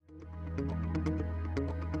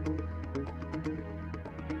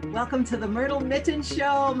Welcome to the Myrtle Mitton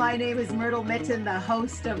Show. My name is Myrtle Mitton, the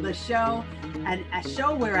host of the show, and a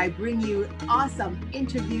show where I bring you awesome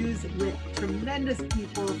interviews with tremendous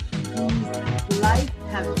people whose life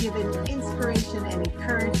have given inspiration and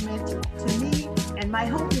encouragement to me. And my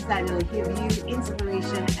hope is that it'll give you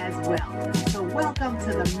inspiration as well. So welcome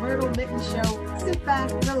to the Myrtle Mitton Show. Sit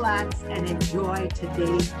back, relax, and enjoy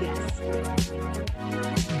today's guest.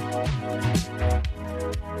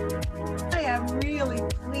 I am really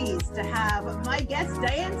pleased to have my guest,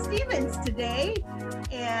 Diane Stevens, today.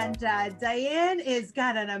 And Diane has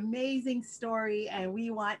got an amazing story, and we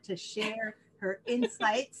want to share her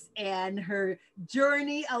insights and her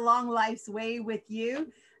journey along life's way with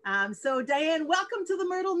you. So Diane, welcome to the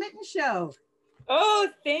Myrtle Mitton Show. Oh,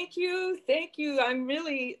 thank you. Thank you. I'm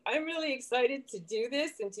really excited to do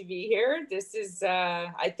this and to be here. This is,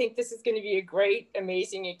 I think this is going to be a great,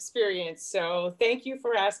 amazing experience. So thank you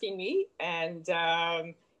for asking me. And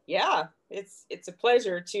yeah, it's a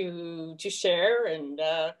pleasure to share and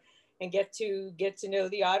get to know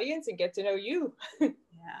the audience and get to know you. Yeah.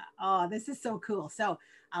 Oh, this is so cool. So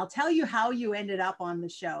I'll tell you how you ended up on the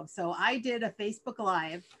show. So I did a Facebook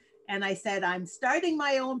Live. And I said, I'm starting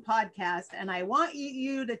my own podcast and I want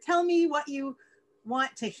you to tell me what you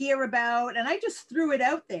want to hear about. And I just threw it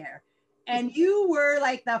out there. And you were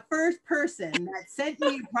like the first person that sent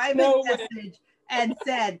me a private message and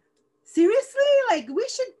said, seriously, like I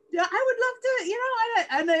would love to,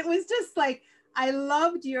 and it was just like, I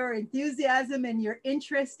loved your enthusiasm and your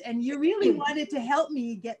interest, and you really wanted to help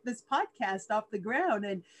me get this podcast off the ground.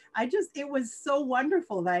 And it was so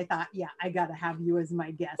wonderful that I thought, yeah, I got to have you as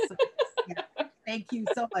my guest. So, yeah, thank you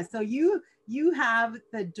so much. So you have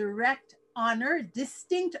the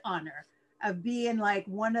distinct honor of being like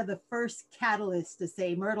one of the first catalysts to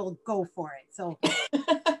say, Myrtle, go for it. So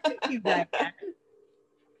thank you, Diane.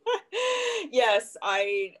 Yes,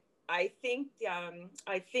 I think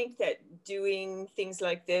that doing things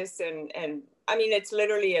like this and I mean, it's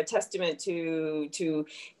literally a testament to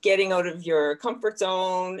getting out of your comfort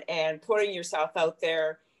zone and putting yourself out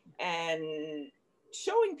there and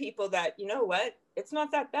showing people that, you know what, it's not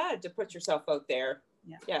that bad to put yourself out there.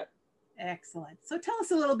 Yeah. Excellent. So tell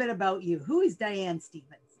us a little bit about you. Who is Diane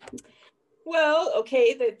Stevens? Well,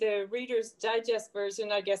 okay, the Reader's Digest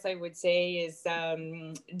version, I guess I would say, is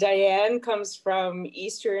Diane comes from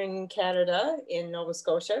Eastern Canada in Nova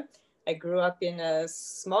Scotia. I grew up in a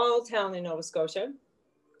small town in Nova Scotia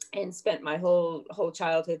and spent my whole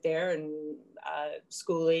childhood there and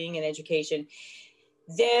schooling and education.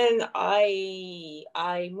 Then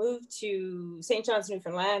I moved to St. John's,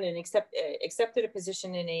 Newfoundland, and accepted a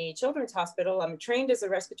position in a children's hospital. I'm trained as a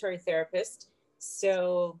respiratory therapist,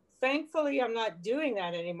 so thankfully, I'm not doing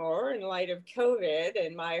that anymore in light of COVID,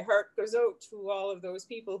 and my heart goes out to all of those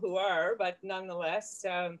people who are, but nonetheless,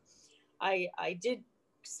 I did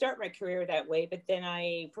start my career that way, but then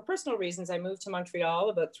for personal reasons, I moved to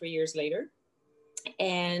Montreal about 3 years later,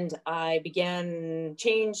 and I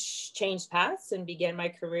changed paths and began my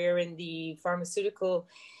career in the pharmaceutical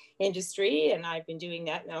industry. And I've been doing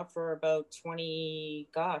that now for about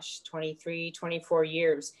 23, 24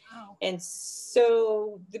 years. Wow. And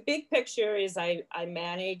so the big picture is I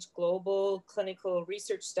manage global clinical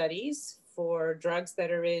research studies for drugs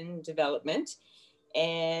that are in development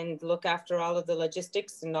and look after all of the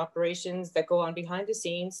logistics and operations that go on behind the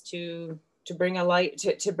scenes to bring a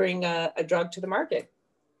drug to the market.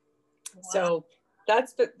 Wow. So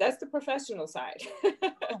that's the professional side.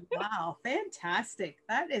 Oh, wow, fantastic.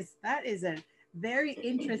 That is a very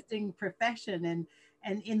interesting profession,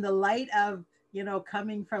 and in the light of,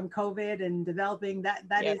 coming from COVID and developing that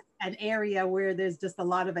is an area where there's just a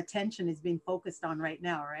lot of attention is being focused on right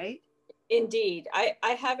now, right? Indeed.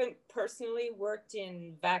 I haven't personally worked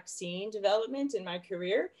in vaccine development in my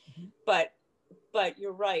career, mm-hmm. but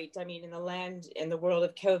you're right. I mean, in the world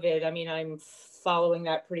of COVID, I mean, I'm following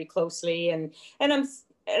that pretty closely, and I'm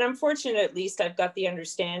fortunate, at least I've got the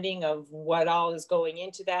understanding of what all is going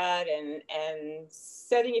into that, and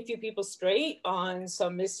setting a few people straight on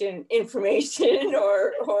some misinformation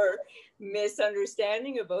or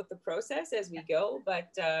misunderstanding about the process as we go. But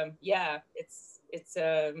yeah, it's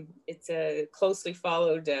a closely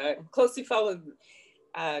followed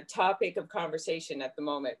topic of conversation at the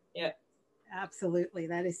moment. Yeah. Absolutely.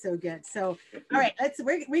 That is so good. So, all right,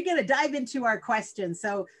 we're going to dive into our questions.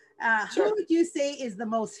 So, Sure. Who would you say is the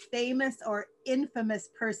most famous or infamous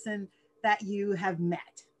person that you have met?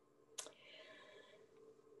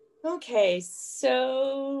 Okay,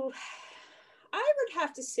 so I would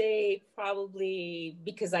have to say probably,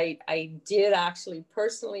 because I did actually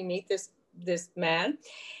personally meet this man,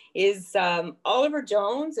 is Oliver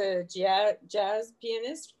Jones, a jazz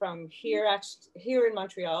pianist from here in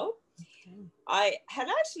Montreal. Okay. I had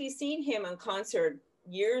actually seen him in concert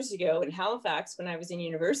years ago in Halifax when I was in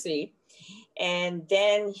university. And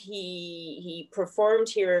then he performed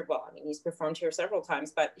here. Well, I mean, he's performed here several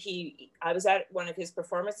times, but I was at one of his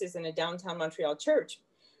performances in a downtown Montreal church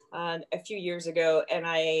a few years ago, and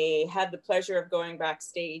I had the pleasure of going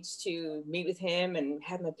backstage to meet with him and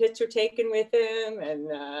had my picture taken with him. And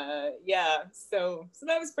yeah, so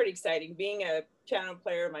that was pretty exciting. Being a piano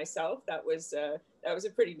player myself, that was a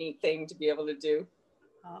pretty neat thing to be able to do.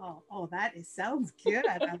 Oh, sounds good.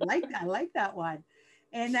 I like that. I like that one.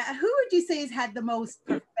 And who would you say has had the most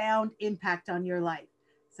profound impact on your life?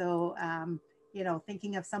 So,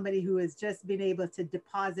 thinking of somebody who has just been able to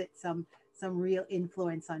deposit some real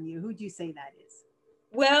influence on you, who'd you say that is?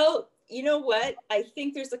 Well, you know what? I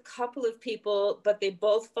think there's a couple of people, but they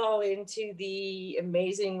both fall into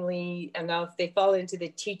amazingly enough, they fall into the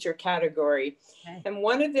teacher category. Okay. And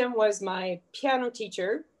one of them was my piano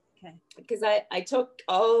teacher. Okay. Because I took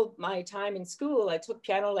all my time in school, I took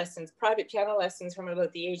private piano lessons from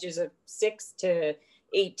about the ages of 6 to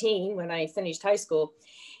 18 when I finished high school.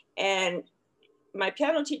 And my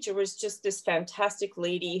piano teacher was just this fantastic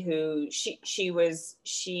lady who she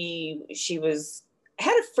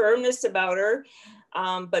had a firmness about her,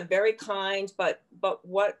 but very kind. But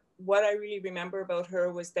what I really remember about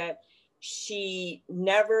her was that she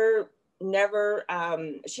never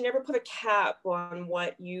put a cap on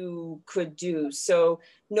what you could do. So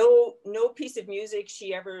no piece of music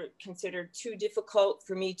she ever considered too difficult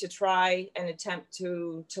for me to try and attempt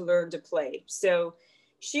to learn to play. So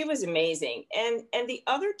she was amazing. And the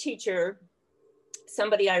other teacher,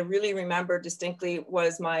 somebody I really remember distinctly,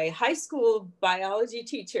 was my high school biology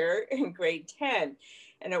teacher in grade 10.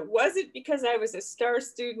 And it wasn't because I was a star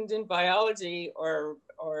student in biology or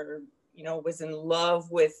was in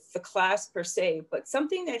love with the class per se, but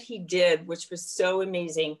something that he did, which was so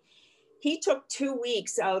amazing. He took 2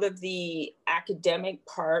 weeks out of the academic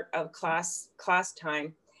part of class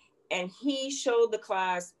time, and he showed the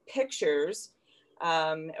class pictures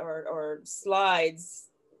or slides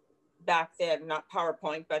back then, not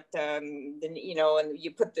PowerPoint, but then, and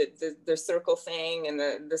you put the circle thing and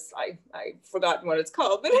I've forgotten what it's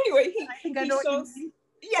called, but anyway,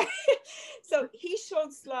 yeah. So he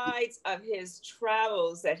showed slides of his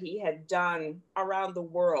travels that he had done around the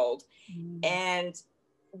world. And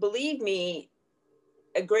believe me,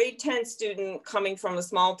 a grade 10 student coming from a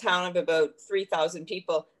small town of about 3,000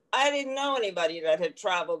 people, I didn't know anybody that had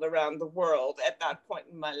traveled around the world at that point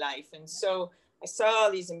in my life. And so I saw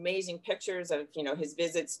these amazing pictures of, his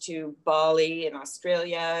visits to Bali and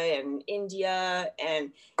Australia and India.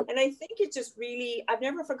 And I think it just really, I've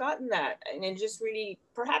never forgotten that. And it just really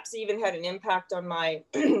perhaps even had an impact on my,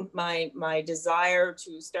 my desire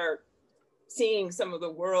to start seeing some of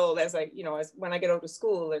the world as when I get out of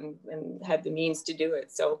school and had the means to do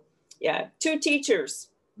it. So yeah, 2 teachers.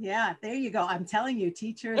 Yeah, there you go. I'm telling you,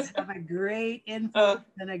 teachers have a great influence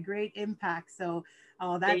and a great impact. So,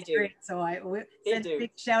 that's great. So I send a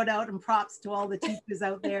big shout out and props to all the teachers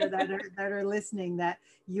out there that are listening, that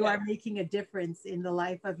you are making a difference in the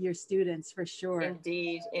life of your students for sure.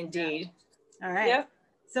 Indeed. Yeah. All right. Yep.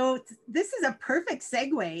 So this is a perfect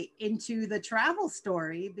segue into the travel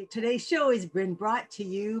story. Today's show has been brought to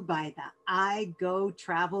you by the I Go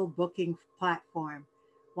Travel booking platform.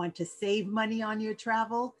 Want to save money on your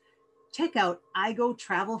travel? Check out I Go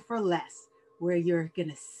Travel for Less, where you're going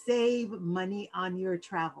to save money on your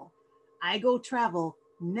travel. I Go Travel,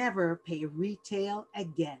 never pay retail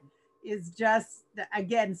again. Is just,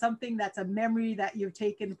 again, something that's a memory that you've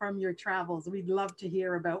taken from your travels. We'd love to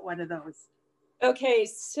hear about one of those. Okay,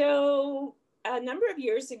 so a number of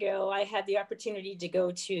years ago, I had the opportunity to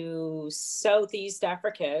go to Southeast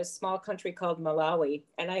Africa, a small country called Malawi,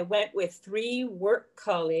 and I went with 3 work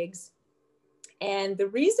colleagues. And the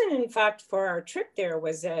reason, in fact, for our trip there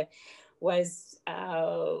was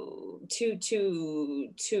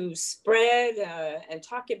to spread and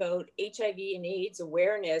talk about HIV and AIDS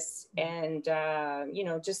awareness, and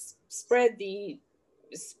just spread the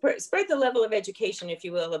level of education, if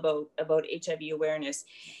you will, about HIV awareness.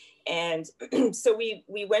 And so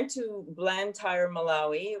we went to Blantyre,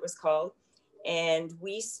 Malawi, it was called, and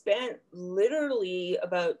we spent literally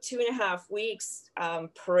about 2.5 weeks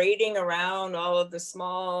parading around all of the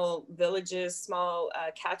small villages, small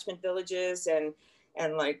catchment villages, and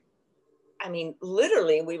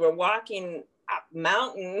literally we were walking up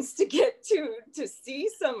mountains to get to see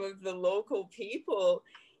some of the local people.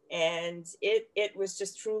 And it was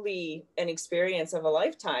just truly an experience of a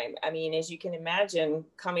lifetime. I mean, as you can imagine,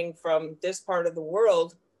 coming from this part of the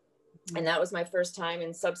world, And that was my first time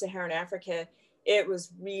in sub-Saharan Africa. It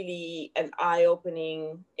was really an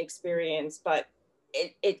eye-opening experience, but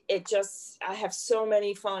it just, I have so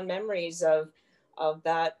many fond memories of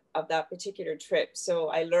that particular trip. So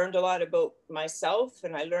I learned a lot about myself,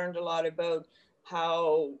 and I learned a lot about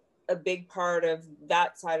how a big part of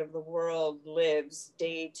that side of the world lives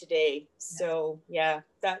day to day. So yeah,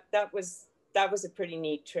 that was a pretty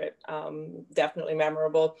neat trip. Definitely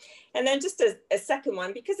memorable. And then just a second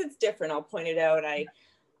one, because it's different, I'll point it out.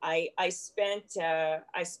 I spent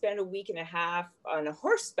a week and a half on a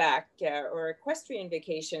horseback or equestrian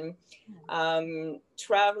vacation,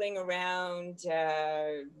 traveling around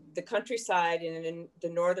the countryside in the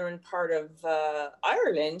northern part of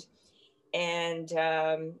Ireland. And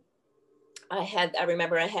I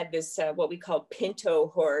remember I had this what we call pinto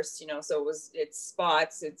horse, you know, so it's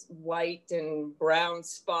white and brown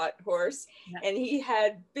spot horse, and he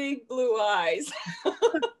had big blue eyes,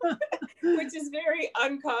 which is very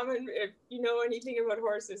uncommon. If you know anything about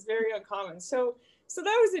horses, very uncommon. So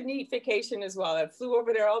that was a neat vacation as well. I flew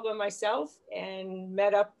over there all by myself and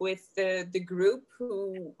met up with the group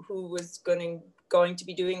who was going to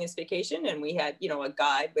be doing this vacation, and we had, you know, a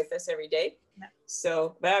guide with us every day.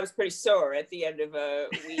 So, but I was pretty sore at the end of a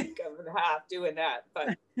week and a half doing that,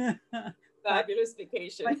 but fabulous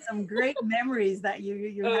vacation. But some great memories that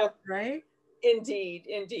you have, right? Indeed.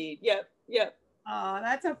 Yep. Oh,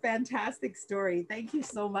 that's a fantastic story. Thank you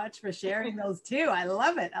so much for sharing those too. I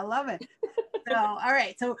love it. So, all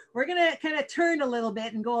right. So we're going to kind of turn a little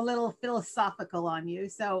bit and go a little philosophical on you.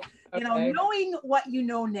 So, you know, knowing what you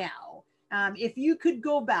know now, if you could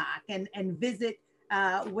go back and visit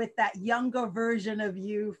with that younger version of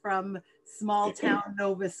you from small town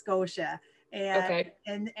Nova Scotia,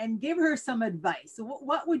 and give her some advice,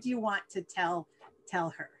 what would you want to tell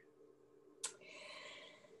her?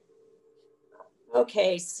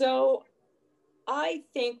 Okay, so I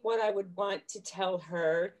think what I would want to tell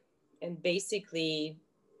her, and basically,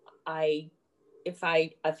 if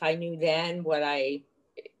I knew then what I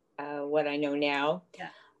know now,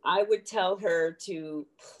 I would tell her to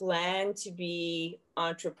plan to be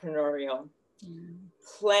entrepreneurial,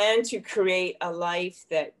 plan to create a life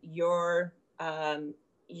that you're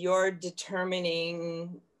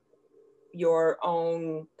determining your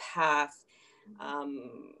own path.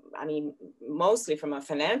 I mean, mostly from a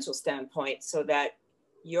financial standpoint, so that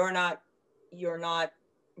you're not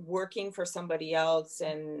working for somebody else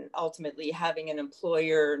and ultimately having an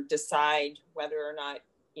employer decide whether or not,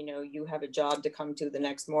 you know, you have a job to come to the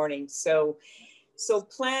next morning. So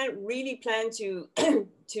really plan to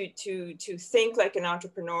to think like an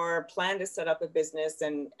entrepreneur, plan to set up a business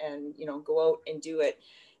and you know, go out and do it.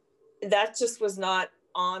 That just was not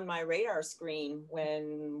on my radar screen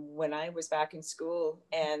when I was back in school.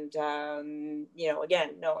 And you know,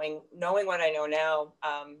 again, knowing what I know now,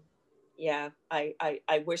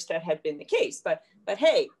 I wish that had been the case, but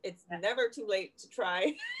hey, it's never too late to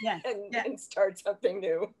try and start something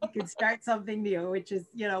new. You can start something new, which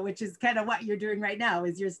is kind of what you're doing right now,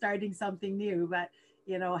 is you're starting something new, but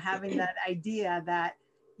you know, having that idea that,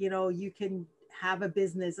 you know, you can have a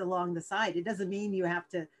business along the side. It doesn't mean you have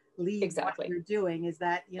to leave what you're doing. Is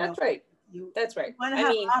that, you know, that's right. You want to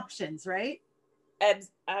have options, right?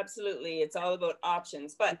 Absolutely. It's all about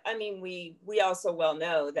options. But I mean, we also well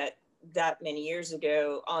know that many years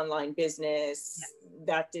ago, online business,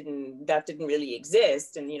 that didn't really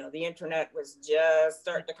exist. And, you know, the internet was just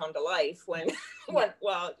starting to come to life when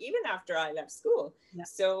even after I left school.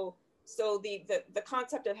 So the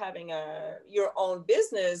concept of having your own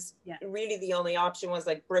business, really the only option was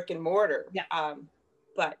like brick and mortar.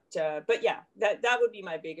 But yeah, that would be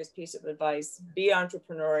my biggest piece of advice. Be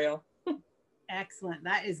entrepreneurial. Excellent.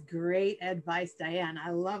 That is great advice, Diane. I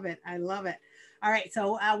love it. All right.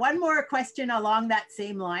 So one more question along that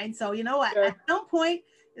same line. So, you know what, at some point,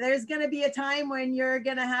 there's going to be a time when you're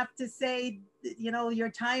going to have to say, you know, your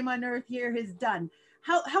time on earth here is done.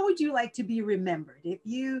 How would you like to be remembered? If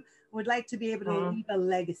you would like to be able to leave a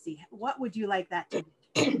legacy, what would you like that to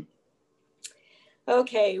be?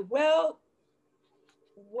 Okay. Well,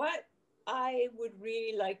 what I would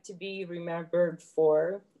really like to be remembered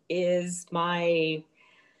for is my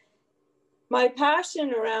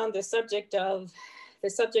passion around the subject of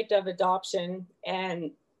adoption,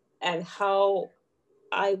 and how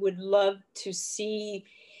I would love to see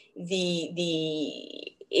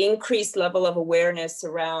the increased level of awareness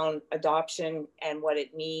around adoption and what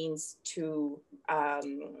it means to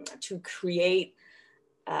create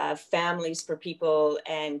families for people,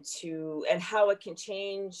 and how it can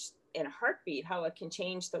change in a heartbeat, how it can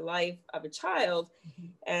change the life of a child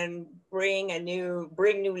Mhm. and bring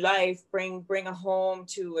new life, bring a home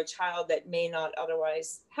to a child that may not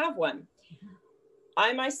otherwise have one. Mhm.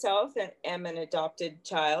 I myself am an adopted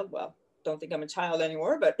child. Well, don't think I'm a child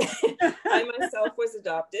anymore, but I myself was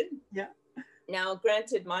adopted. Yeah. Now,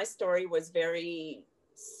 granted, my story was very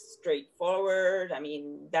straightforward. I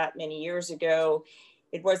mean, that many years ago,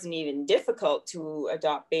 it wasn't even difficult to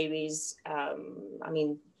adopt babies. I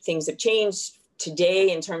mean, things have changed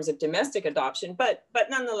today in terms of domestic adoption, but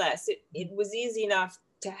nonetheless, it was easy enough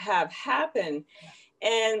to have happen.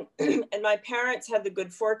 And and my parents had the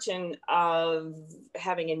good fortune of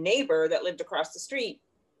having a neighbor that lived across the street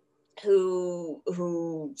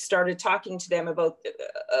who started talking to them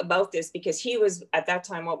about this, because he was at that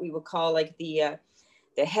time what we would call like the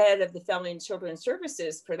head of the Family and Children's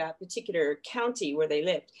Services for that particular county where they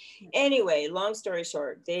lived. Anyway, long story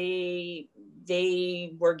short, they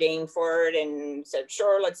were game for it and said,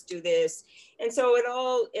 sure, let's do this. And so it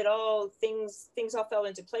all things all fell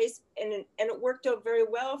into place, and it worked out very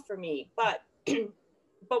well for me. But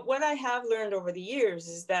but what I have learned over the years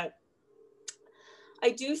is that I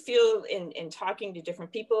do feel in talking to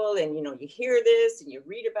different people, and, you know, you hear this and you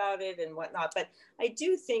read about it and whatnot, but I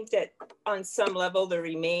do think that on some level there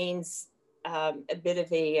remains a bit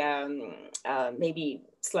of a maybe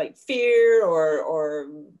slight fear, or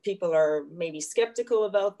people are maybe skeptical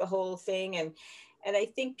about the whole thing. And I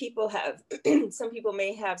think people have, some people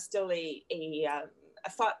may have still a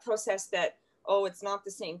thought process that, oh, it's not the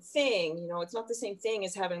same thing, you know, it's not the same thing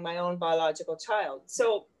as having my own biological child.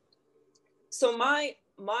 So my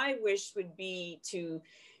wish would be to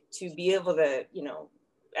be able to, you know,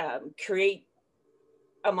 create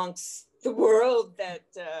amongst the world that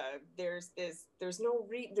there's no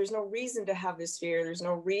reason to have this fear. There's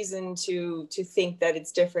no reason to think that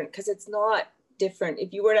it's different, because it's not different.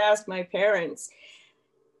 If you were to ask my parents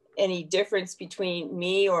any difference between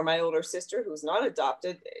me or my older sister who's not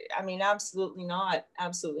adopted, I mean, absolutely not.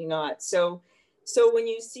 So when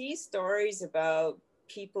you see stories about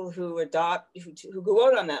people who go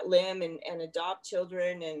out on that limb and adopt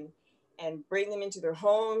children and bring them into their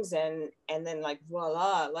homes, and then, like,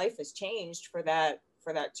 voila, life has changed for that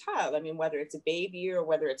child. I mean, whether it's a baby or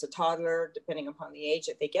whether it's a toddler, depending upon the age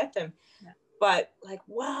that they get them. Yeah. But, like,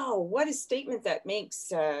 wow, what a statement that makes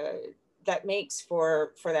for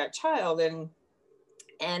that child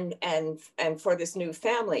and for this new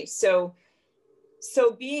family. So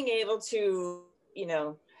being able to, you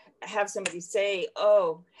know, have somebody say,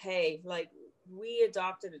 oh, hey, like, we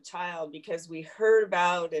adopted a child because we heard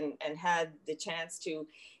about and had the chance to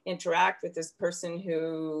interact with this person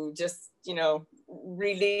who just, you know,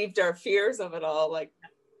 relieved our fears of it all. Like,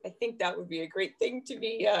 I think that would be a great thing to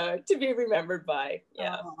be remembered by.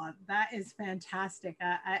 Yeah. Oh, that is fantastic.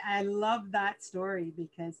 I love that story,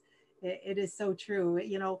 because it is so true.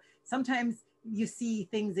 You know, sometimes you see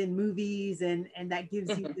things in movies and that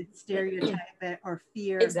gives you the stereotype or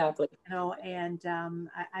fear. Exactly. You know, and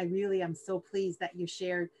I really am so pleased that you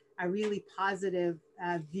shared a really positive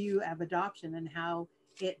view of adoption and how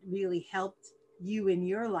it really helped you in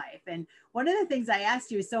your life. And one of the things I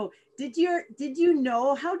asked you, so did you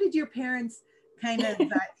know, how did your parents kind of,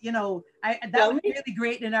 you know, that was really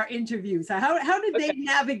great in our interview. So how did they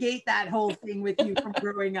navigate that whole thing with you from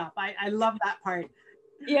growing up? I love that part.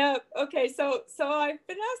 Yeah. Okay. So I've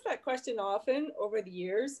been asked that question often over the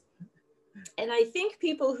years. And I think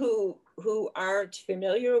people who aren't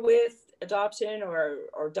familiar with adoption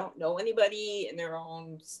or don't know anybody in their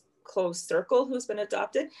own close circle who's been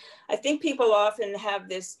adopted, I think people often have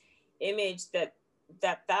this image that's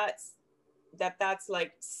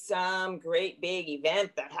like some great big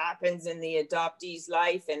event that happens in the adoptee's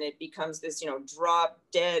life, and it becomes this, you know, drop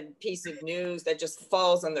dead piece of news that just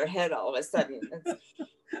falls on their head all of a sudden.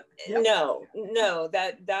 Yep. No,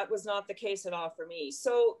 that was not the case at all for me.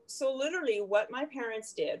 So literally what my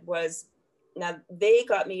parents did was, now they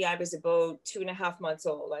got me, I was about 2.5 months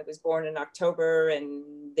old. I was born in October and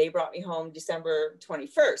they brought me home December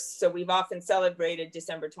 21st. So we've often celebrated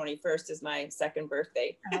December 21st as my second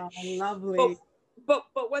birthday. Oh, lovely. But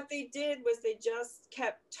what they did was they just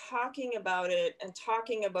kept talking about it.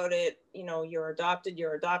 You know, you're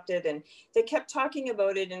adopted. And they kept talking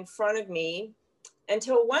about it in front of me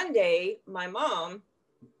until one day my mom,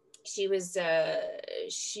 she was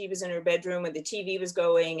in her bedroom and the TV was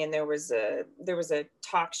going, and there was a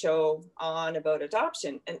talk show on about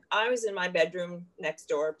adoption, and I was in my bedroom next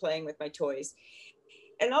door playing with my toys,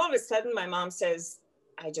 and all of a sudden my mom says,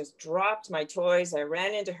 I just dropped my toys. I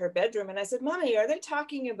ran into her bedroom and I said, Mommy, are they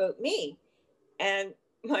talking about me? And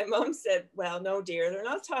my mom said, well, no, dear, they're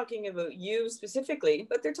not talking about you specifically,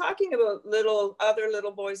 but they're talking about other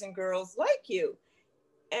little boys and girls like you.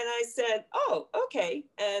 And I said, oh, okay.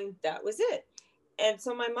 And that was it. And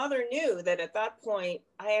so my mother knew that at that point,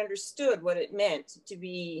 I understood what it meant to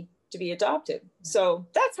be adopted. So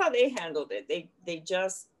that's how they handled it. They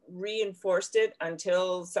just reinforced it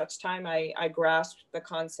until such time I grasped the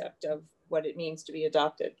concept of what it means to be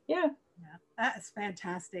adopted. Yeah. Yeah, that's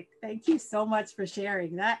fantastic. Thank you so much for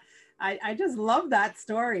sharing that. I just love that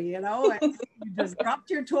story, you know. You just dropped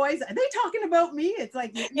your toys. Are they talking about me? It's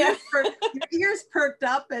like your ears perked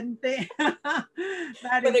up and they but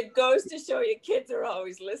it goes to show you kids are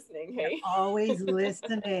always listening, hey? Always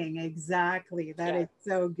listening. Exactly. That is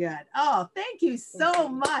so good. Oh, thank you so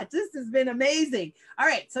much. This has been amazing. All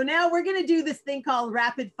right. So now we're going to do this thing called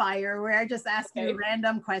rapid fire where I just ask you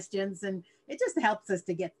random questions and it just helps us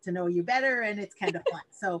to get to know you better and it's kind of fun.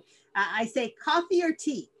 So I say coffee or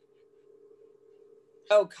tea?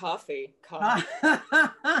 Oh, coffee.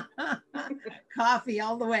 Coffee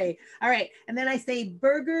all the way. All right. And then I say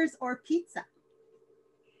burgers or pizza?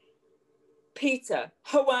 Pizza.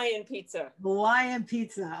 Hawaiian pizza. Hawaiian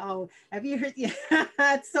pizza. Oh, have you heard? Yeah,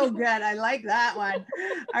 that's so good. I like that one.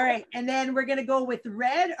 All right. And then we're going to go with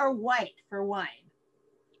red or white for wine.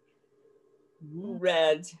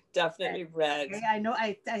 Red. Definitely red. Okay, I know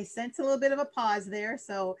I sense a little bit of a pause there.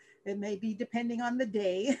 So it may be depending on the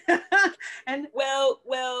day. And well,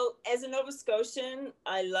 as a Nova Scotian,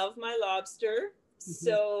 I love my lobster.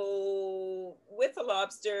 So with a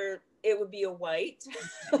lobster, it would be a white,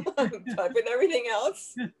 but with everything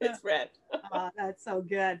else, it's red. Oh, that's so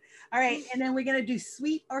good. All right. And then we're going to do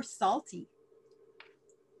sweet or salty?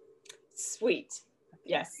 Sweet.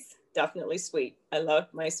 Yes, definitely sweet. I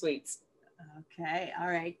love my sweets. Okay. All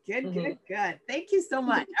right. Good. Thank you so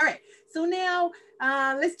much. All right. So now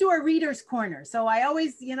let's do our reader's corner. So I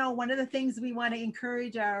always, you know, one of the things we want to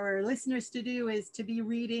encourage our listeners to do is to be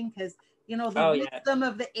reading because, you know, the wisdom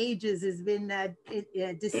of the ages has been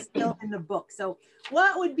distilled in the book. So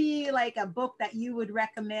what would be like a book that you would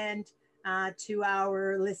recommend to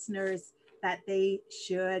our listeners that they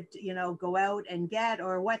should, you know, go out and get,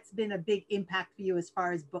 or what's been a big impact for you as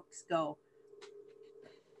far as books go?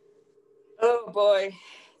 Oh boy,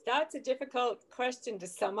 that's a difficult question to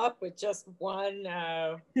sum up with just one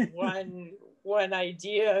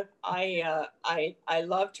idea. I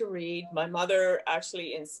love to read. My mother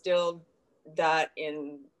actually instilled that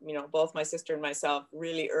in, you know, both my sister and myself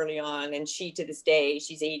really early on, and she to this day,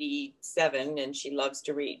 she's 87 and she loves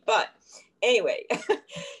to read. But anyway,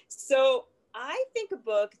 so I think a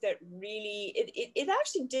book that really, it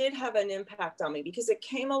actually did have an impact on me because it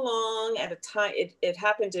came along at a time, it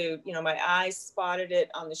happened to, you know, my eyes spotted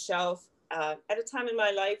it on the shelf at a time in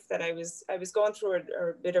my life that I was going through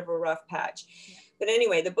a bit of a rough patch. But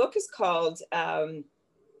anyway, the book is called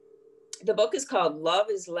Love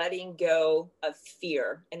is Letting Go of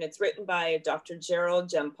Fear. And it's written by Dr. Gerald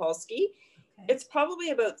Jampolsky. It's probably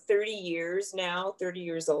about 30 years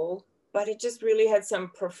old. But it just really had some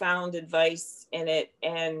profound advice in it.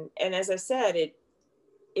 And as I said, it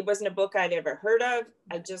wasn't a book I'd ever heard of.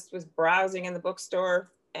 I just was browsing in the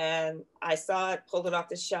bookstore and I saw it, pulled it off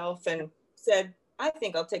the shelf and said, I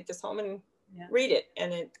think I'll take this home and read it.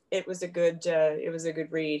 And it was a good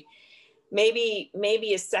read. Maybe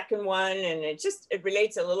a second one. And it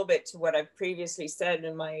relates a little bit to what I've previously said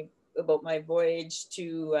about my voyage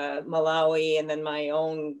to Malawi and then my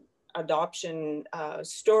own adoption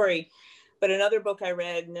story. But another book I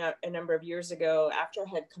read a number of years ago after I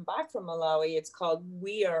had come back from Malawi, it's called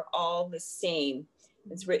We Are All the Same.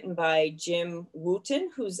 It's written by Jim Wooten,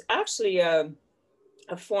 who's actually a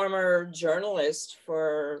former journalist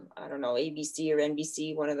for, I don't know, ABC or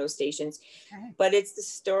NBC, one of those stations. But it's the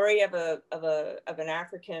story of an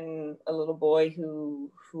African, a little boy who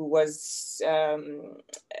was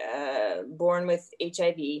born with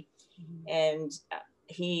HIV, and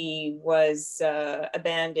he was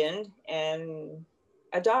abandoned and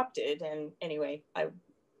adopted. And anyway, I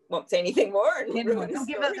won't say anything more.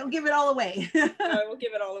 Don't give it all away. No, I won't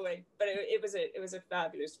give it all away. But it was a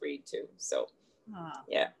fabulous read too. So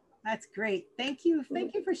yeah. That's great. Thank you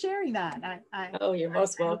for sharing that. You're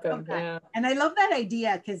most welcome. Yeah. And I love that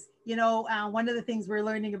idea because, you know, one of the things we're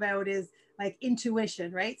learning about is like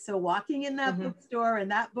intuition, right? So walking in that bookstore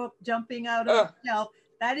and that book jumping out of the shelf,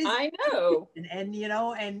 that is, I know. And you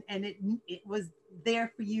know, and it was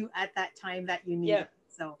there for you at that time that you needed.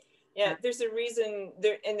 So there's a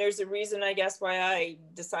reason, I guess, why I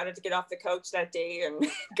decided to get off the couch that day and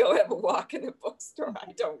go have a walk in the bookstore.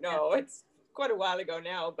 I don't know. It's quite a while ago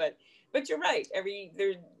now, but but you're right.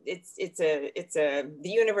 The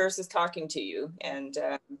universe is talking to you, and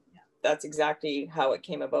that's exactly how it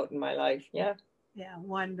came about in my life. Yeah. Yeah,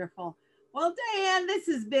 wonderful. Well, Diane, this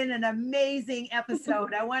has been an amazing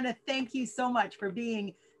episode. I want to thank you so much for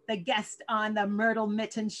being the guest on the Myrtle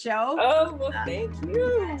Mitton show. Oh, well, thank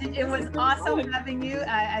you. It was awesome having you.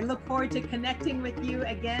 I look forward to connecting with you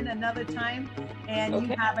again another time, and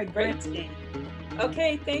you have a great day.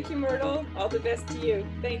 Okay, thank you, Myrtle. All the best to you.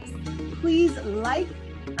 Thanks. Please like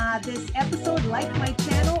this episode, like my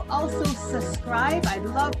channel. Also subscribe. I'd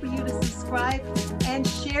love for you to subscribe and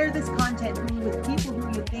share this content with people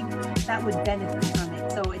who you think that would benefit from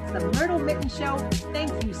it. So it's the Myrtle Mitton Show.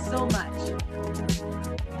 Thank you so much.